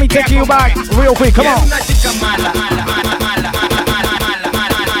mala. Let me take you back real quick, come on. Quiero una chica mala, mala, mala, mala, mala, mala, mala, mala.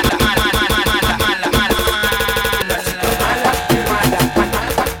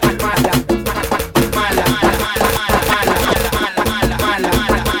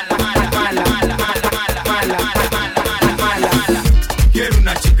 Quiero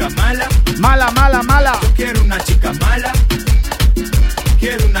una chica mala. Mala, mala, mala. Quiero una chica mala.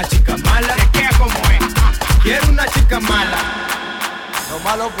 Quiero una chica mala. ¿De qué como es? Quiero una chica mala. Lo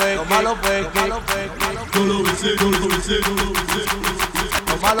malo fue, lo malo fue que lo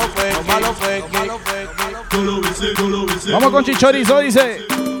malo fue, lo malo fue que Vamos con Chichorizo, dice.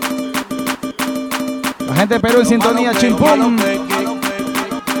 La gente de Perú en sintonía, Chimpum.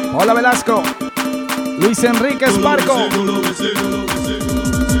 Hola Velasco. Luis Enrique Esparco.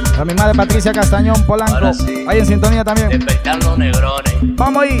 A mi madre Patricia Castañón Polanco. Sí. Ahí en sintonía también. Despertar los negrones.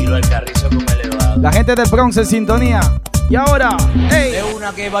 Vamos ahí. Y lo del Carrizo con elevado. La gente del Bronx en sintonía. Y ahora, hey. De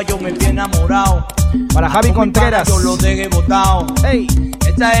una que va yo me vi enamorado. Para Javi Contreras. Yo lo dejé botado. Hey.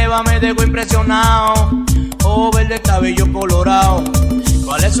 Esta Eva me dejó impresionado. Oh, verde cabello colorado.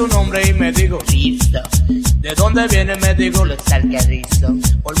 ¿Cuál es su nombre? Y me dijo Listo. ¿de dónde viene? Me dijo Los Alcarrizos.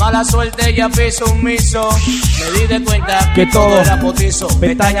 por mala suerte ella piso un miso. Me di de cuenta que todo era potizo.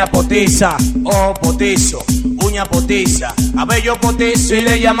 Pestaña potiza. Ojo potizo. Uña potiza. Cabello potizo. Y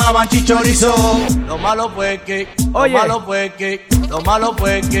le llamaban Chichorizo. Lo malo fue que. Oye. Lo malo fue que. Lo malo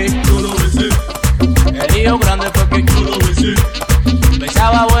fue que. El hijo grande fue que.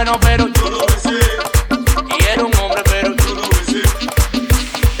 Pensaba bueno, pero. Y era un hombre, pero.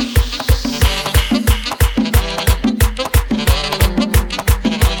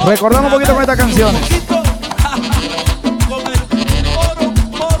 Recordamos un poquito con estas canciones.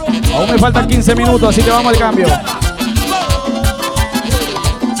 Aún me faltan 15 minutos, así que vamos al cambio.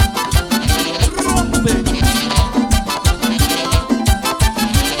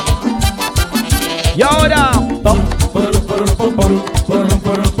 Y ahora.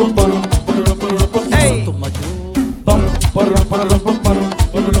 Hey.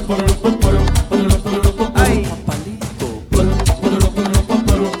 Ay.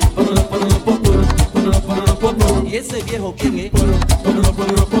 ¿Y ese viejo quién es? Que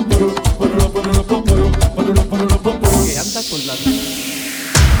anda con la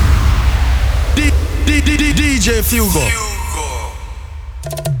DJ Fugo.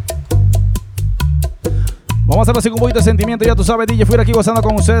 Vamos a hacer así con un poquito de sentimiento, ya tú sabes, DJ Fury aquí gozando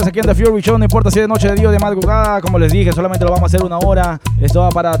con ustedes aquí en The Fury Show, no importa si es de noche, de día o de madrugada, como les dije, solamente lo vamos a hacer una hora. Esto va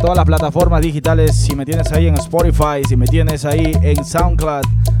para todas las plataformas digitales, si me tienes ahí en Spotify, si me tienes ahí en SoundCloud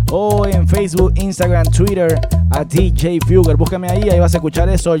o en Facebook, Instagram, Twitter, a DJ Fugger, búscame ahí vas a escuchar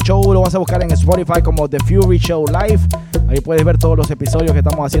eso, el show lo vas a buscar en Spotify como The Fury Show Live, ahí puedes ver todos los episodios que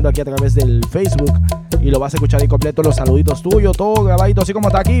estamos haciendo aquí a través del Facebook y lo vas a escuchar ahí completo, los saluditos tuyos, todo grabadito así como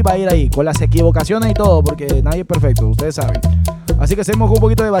está aquí, va a ir ahí, con las equivocaciones y todo, porque nadie es perfecto, ustedes saben. Así que seguimos con un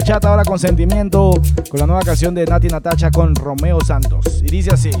poquito de bachata ahora con sentimiento, con la nueva canción de Nati Natacha con Romeo Santos. Y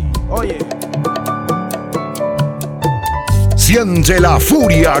dice así, oye. Siente la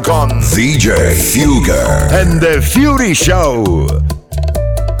furia con DJ Fugger en The Fury Show.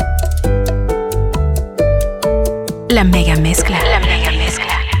 La mega mezcla. La mega mezcla.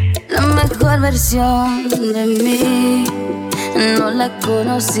 La mejor versión de mí no la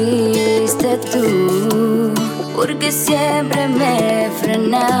conociste tú, porque siempre me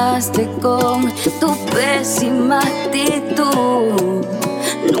frenaste con tu pésima actitud.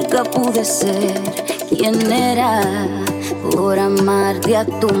 Nunca pude ser quien era por amarte a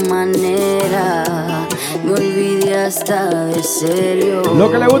tu manera. Me olvidé hasta de serio.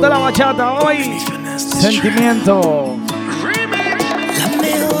 Lo que le gusta a la bachata hoy, Sentimiento. La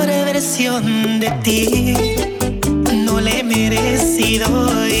mejor versión de ti no le he merecido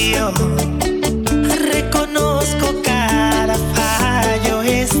yo. Reconozco cada fallo,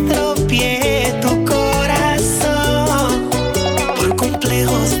 estropeé tu corazón por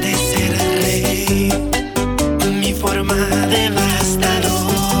complejos de ser rey. Mi forma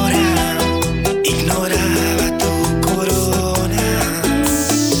devastadora ignoraba tu corona.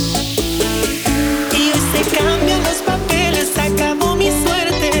 Y hoy se cambian los papeles, acabó mi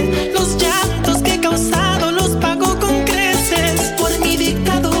suerte. Los llantos que he causado los pago con creces. Por mi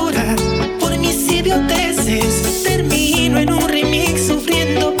dictadura, por mis idioteces, termino en un remix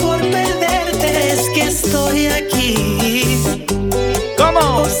sufriendo por perderte. Es que estoy aquí, ¿cómo?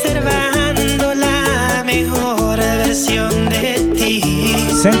 Observando la mejor versión de ti.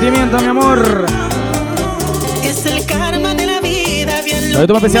 Sentimiento, mi amor. Es el karma de la vida, bien Hoy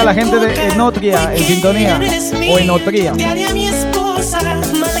tú me especial a la gente de Enotria en sintonía. O Enotria. te haré a mi esposa.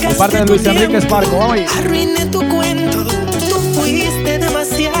 De parte de Luis Enrique Esparco. Vamos ahí. Arruiné tu cuento, tú fuiste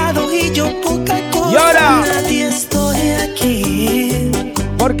demasiado y yo poca cosa. ¿Y ahora? Nadie estoy aquí.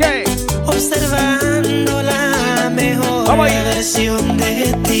 ¿Por qué? Observando la mejor versión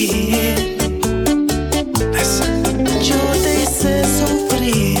de ti. Yo te hice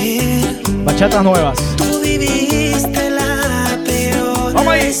sufrir. Bachatas nuevas. Tú viviste la peor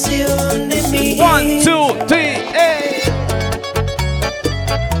versión de mí. 1, 2, 3, ey.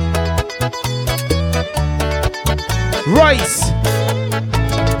 Royce.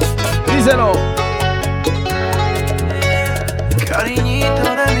 Díselo.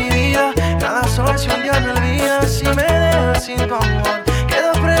 Cariñito de mi vida, cada sol si un día me olvidas, si me dejas sin tu amor,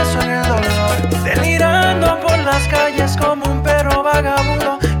 quedo preso en el dolor, delirando por las calles como un perro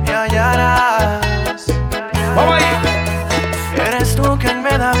vagabundo, me hallarás. Vamos ahí. Eres tú quien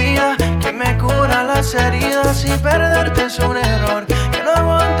me da vida, quien me cura las heridas, y perderte es un error que no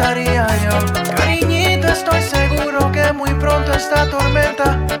aguantaría yo. Cariñito, estoy seguro que muy pronto esta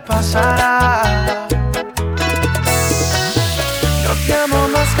tormenta pasará. Yo te amo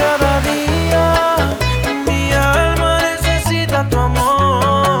más cada día, mi alma necesita tu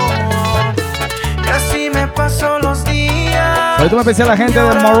amor, y así me paso los días. Hoy tú me especial a la gente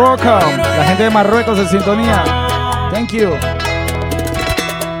de Morocco. La gente de Marruecos en sintonía. Thank you.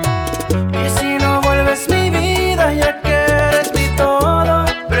 Y si no vuelves mi vida, ya que eres mi todo,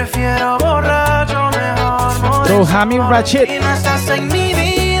 prefiero borracho, mejor morir To Hamid Rashid. y no estás en mi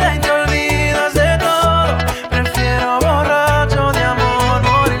vida y te olvidas de todo. Prefiero borracho de amor,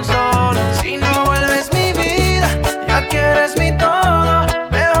 morir solo. Si no vuelves mi vida, ya que eres mi todo,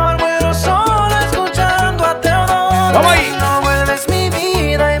 mejor muero solo escuchando a Teodoro. Vamos ahí. Si no vuelves mi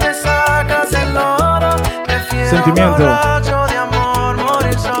vida y me sacas del lodo, prefiero Sentimiento. borracho de amor,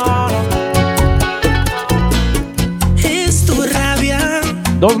 morir solo. Es tu rabia.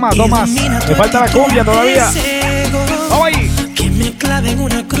 Dos más. Me falta la cumbia todavía. Vamos ahí. Que me claven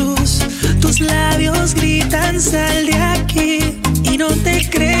una cruz. Tus labios gritan sal de aquí y no te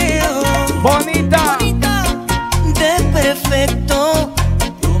creo. Bonita. De perfecto.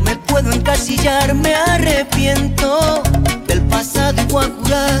 No me puedo encasillar, me arrepiento del pasado y voy a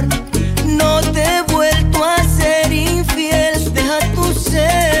jurar. No te he vuelto a ser infiel. Deja tus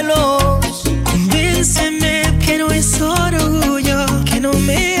celos. Convénceme que no es orgullo, que no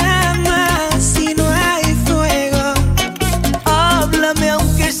me amas si no hay fuego. Háblame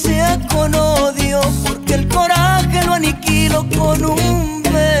aunque sea con odio, porque el coraje lo aniquilo con un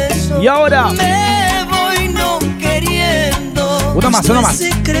beso. Y ahora. Me voy no queriendo. Una más. No es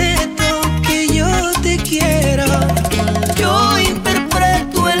secreto que yo te quiero. Yo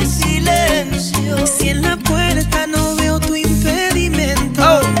interpreto el silencio. Si en la puerta no veo tu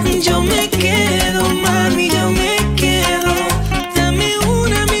impedimento, yo me quedo, mami, yo me quedo. Dame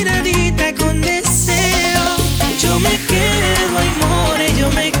una miradita con deseo. Yo me quedo, ay, more, yo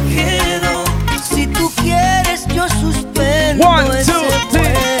me quedo. Si tú quieres, yo suspendo. 1, 2, 3.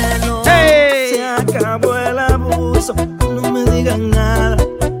 Hey. Se acabó el abuso, no me digan nada.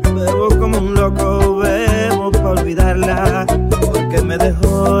 Bebo como un loco, bebo para olvidarla. Porque me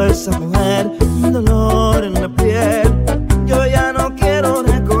dejó esa mujer un dolor en la piel. Yo ya no quiero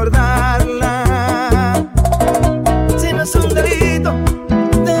recordarla. Si no es un delito,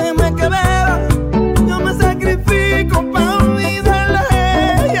 déjeme que beba. Yo me sacrifico para olvidar.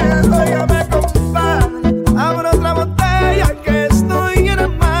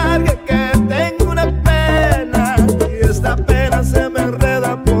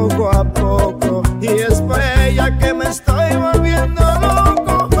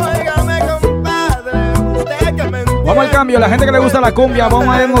 cambio. La gente que le gusta la cumbia,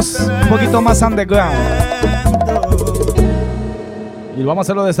 vamos a irnos un poquito más underground. Y vamos a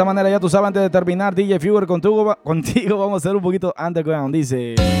hacerlo de esta manera, ya tú sabes, antes de terminar, DJ Fugger, contigo vamos a hacer un poquito underground,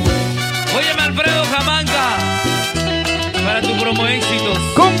 dice. Óyeme, Alfredo Jamanca, para tu promo éxitos.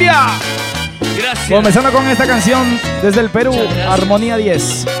 ¡Cumbia! Gracias. Comenzando con esta canción desde el Perú, Armonía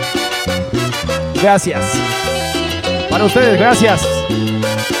 10. Gracias. Para ustedes, gracias.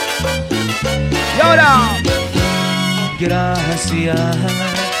 Y ahora. Gracias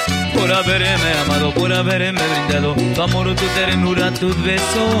por haberme amado, por haberme brindado tu amor, tu ternura, tus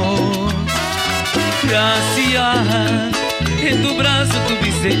besos. Gracias. En tu brazo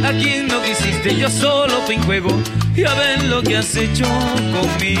tuviste a quien no quisiste. Yo solo fui en juego. Ya ven lo que has hecho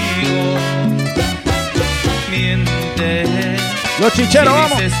conmigo. Mientes. Los chicheros, si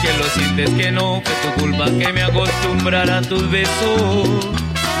vamos. dices que lo sientes, que no fue tu culpa, que me acostumbrara a tus besos.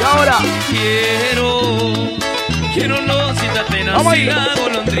 Y ahora. Quiero no sienta pena. Vamos Si ahí. la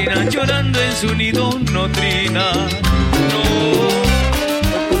golondrina llorando en su nido no trina. No.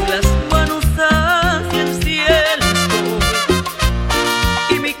 Con las manos hacia el cielo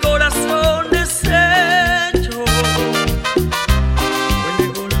y mi corazón deshecho. Hoy me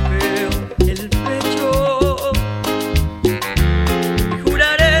golpeo el pecho y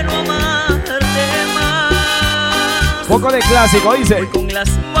juraré no amarte más. Poco de clásico, dice. Hoy con las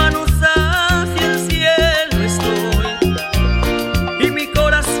manos hacia el cielo estoy y mi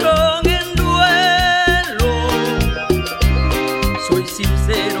corazón en duelo. Soy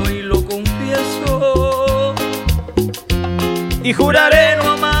sincero y lo confieso. Y juraré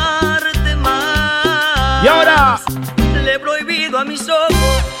no amarte más. Y ahora. Le he prohibido a mis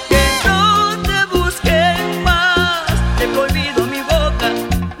ojos que no te busquen más. Le he prohibido a mi boca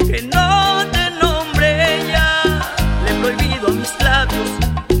que no te nombre ya. Le he prohibido a mis labios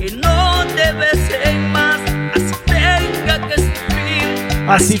que no te besen más. Así tenga que sufrir,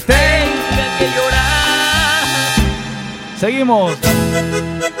 Así tenga que llorar. Seguimos.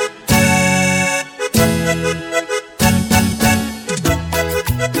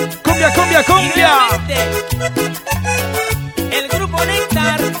 Cumbia, cumbia, cumbia. El grupo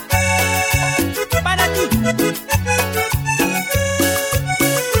Néctar para ti.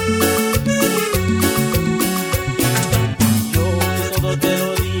 Yo que todo te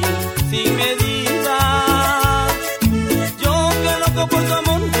lo di sin medida. Yo que loco por tu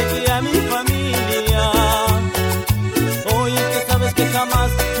amor dejé a mi familia. Hoy que sabes que jamás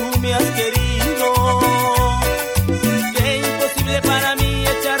tú me has querido. Qué imposible para mí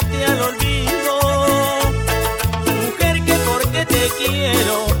echarte al olvido. Mujer que porque te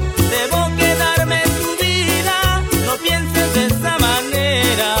quiero debo quedarme en tu vida. No pienses de esa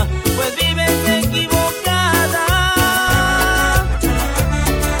manera, pues vives equivocada.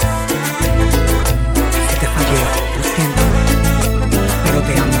 Si te fallé, lo siento, pero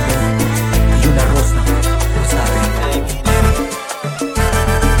te amo. Y una rosa lo sabe.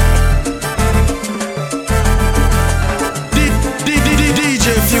 DJ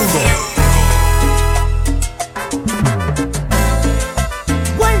Fugo.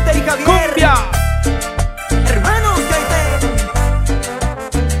 Walter y Javier, Cumbia. hermanos Gaité.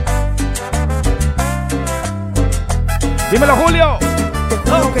 Dímelo, Julio. Te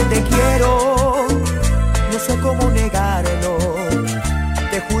juro que te quiero, no sé cómo negarlo.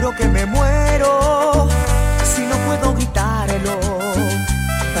 Te juro que me muero si no puedo gritarlo.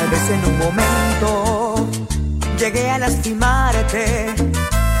 Tal vez en un momento llegué a lastimarte,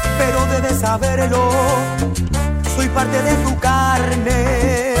 pero debes saberlo. Soy parte de tu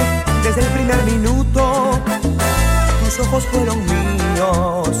carne desde el primer minuto. Tus ojos fueron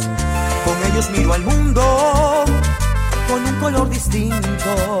míos, con ellos miro al mundo con un color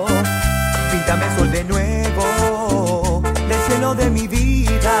distinto. Píntame el sol de nuevo, del cielo de mi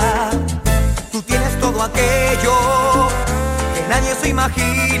vida. Tú tienes todo aquello que nadie se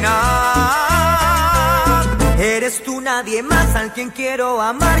imagina. Eres tú, nadie más, al quien quiero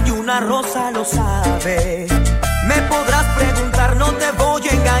amar, y una rosa lo sabe. Me podrás preguntar, no te voy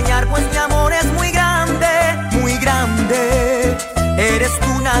a engañar, pues mi amor es muy grande, muy grande. Eres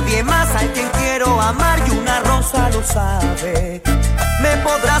tú, nadie más, al quien quiero amar, y una rosa lo sabe. Me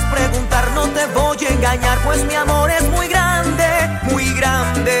podrás preguntar, no te voy a engañar, pues mi amor es muy grande, muy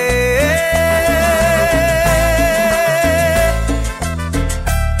grande.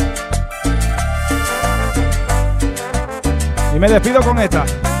 Y me despido con esta.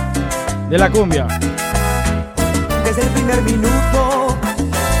 De la cumbia. Desde el primer minuto,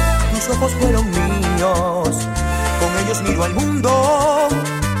 tus ojos fueron míos. Con ellos miro al mundo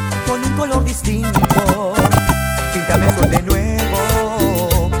con un color distinto. Píntame el sol de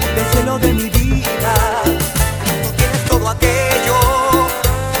nuevo, del cielo de mi vida. Tú tienes todo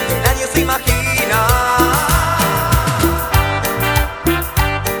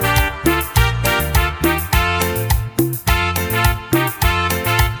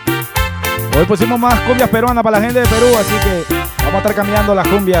Hoy pusimos más cumbias peruanas para la gente de Perú, así que vamos a estar cambiando las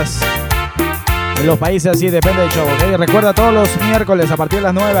cumbias en los países, así depende del show, ¿ok? Recuerda todos los miércoles a partir de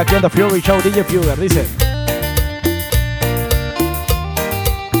las 9 aquí en The Fury Show, DJ Fugger, dice.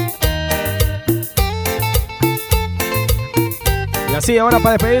 Y así, ahora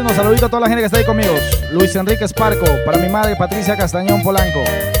para despedirnos, saludito a toda la gente que está ahí conmigo. Luis Enrique Esparco, para mi madre Patricia Castañón Polanco,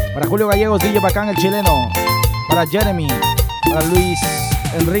 para Julio Gallegos, DJ Bacán el chileno, para Jeremy, para Luis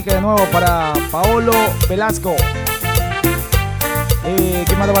Enrique de nuevo, para Paolo Velasco.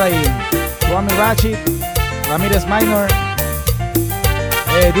 ¿Quién más por ahí? Juan Rachid, Ramírez Minor,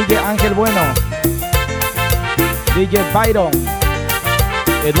 DJ Ángel Bueno, DJ Byron,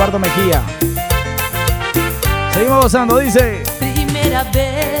 Eduardo Mejía. Seguimos gozando, dice. Primera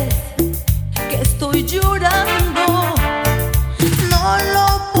vez que estoy llorando, no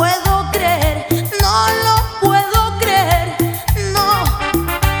lo puedo creer, no lo puedo creer, no,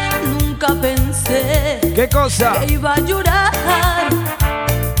 nunca pensé. ¿Qué cosa? Que iba a llorar,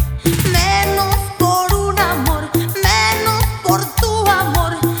 menos por un amor, menos por tu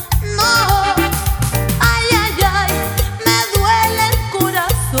amor, no. Ay, ay, ay, me duele el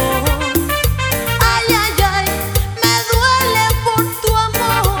corazón. Ay, ay, ay, me duele por tu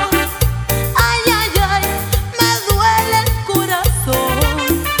amor. Ay, ay, ay, me duele el corazón.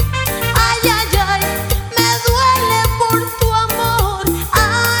 Ay, ay, ay, me duele por tu amor.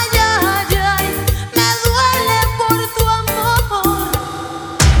 Ay, ay, ay, me duele por tu amor.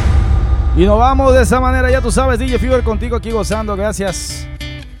 Y nos vamos de esa manera, ya tú sabes, DJ Fever contigo aquí gozando, gracias.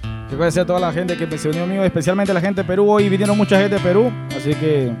 Gracias a toda la gente que se unió mío, especialmente la gente de Perú. Hoy vinieron mucha gente de Perú, así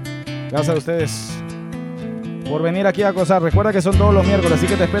que gracias a ustedes por venir aquí a gozar. Recuerda que son todos los miércoles, así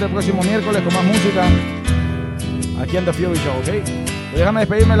que te espero el próximo miércoles con más música aquí en The Fury Show, ¿ok? Pues déjame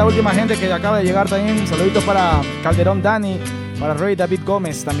despedirme de la última gente que acaba de llegar también. Saluditos para Calderón Dani, para Roy David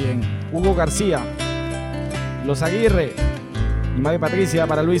Gómez también, Hugo García, Los Aguirre, mi madre Patricia,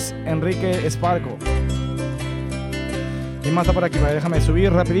 para Luis Enrique Esparco. ¿Quién más está por aquí? Déjame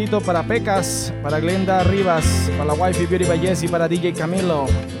subir rapidito. Para Pecas, para Glenda Rivas, para la Wifi Beauty by Jessie, para DJ Camilo,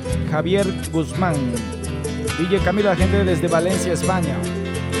 Javier Guzmán, DJ Camilo, la gente desde Valencia, España.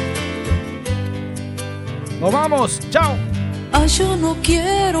 ¡Nos vamos! ¡Chao! Ay, yo no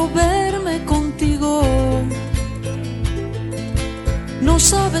quiero verme contigo. No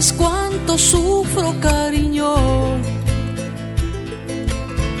sabes cuánto sufro, cariño.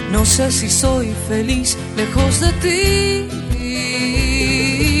 No sé si soy feliz lejos de ti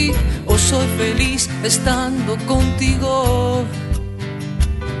o soy feliz estando contigo.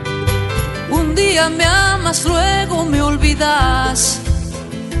 Un día me amas, luego me olvidas.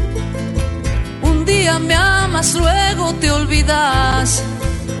 Un día me amas, luego te olvidas.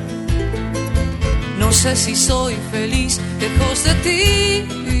 No sé si soy feliz lejos de ti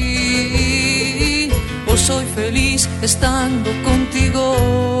o soy feliz estando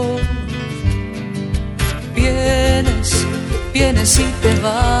contigo. Vienes, vienes y te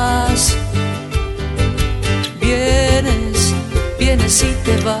vas. Vienes, vienes y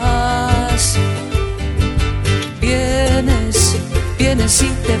te vas. Vienes, vienes y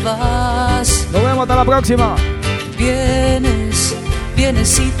te vas. Nos vemos hasta la próxima. Vienes,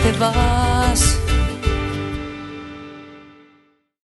 vienes y te vas.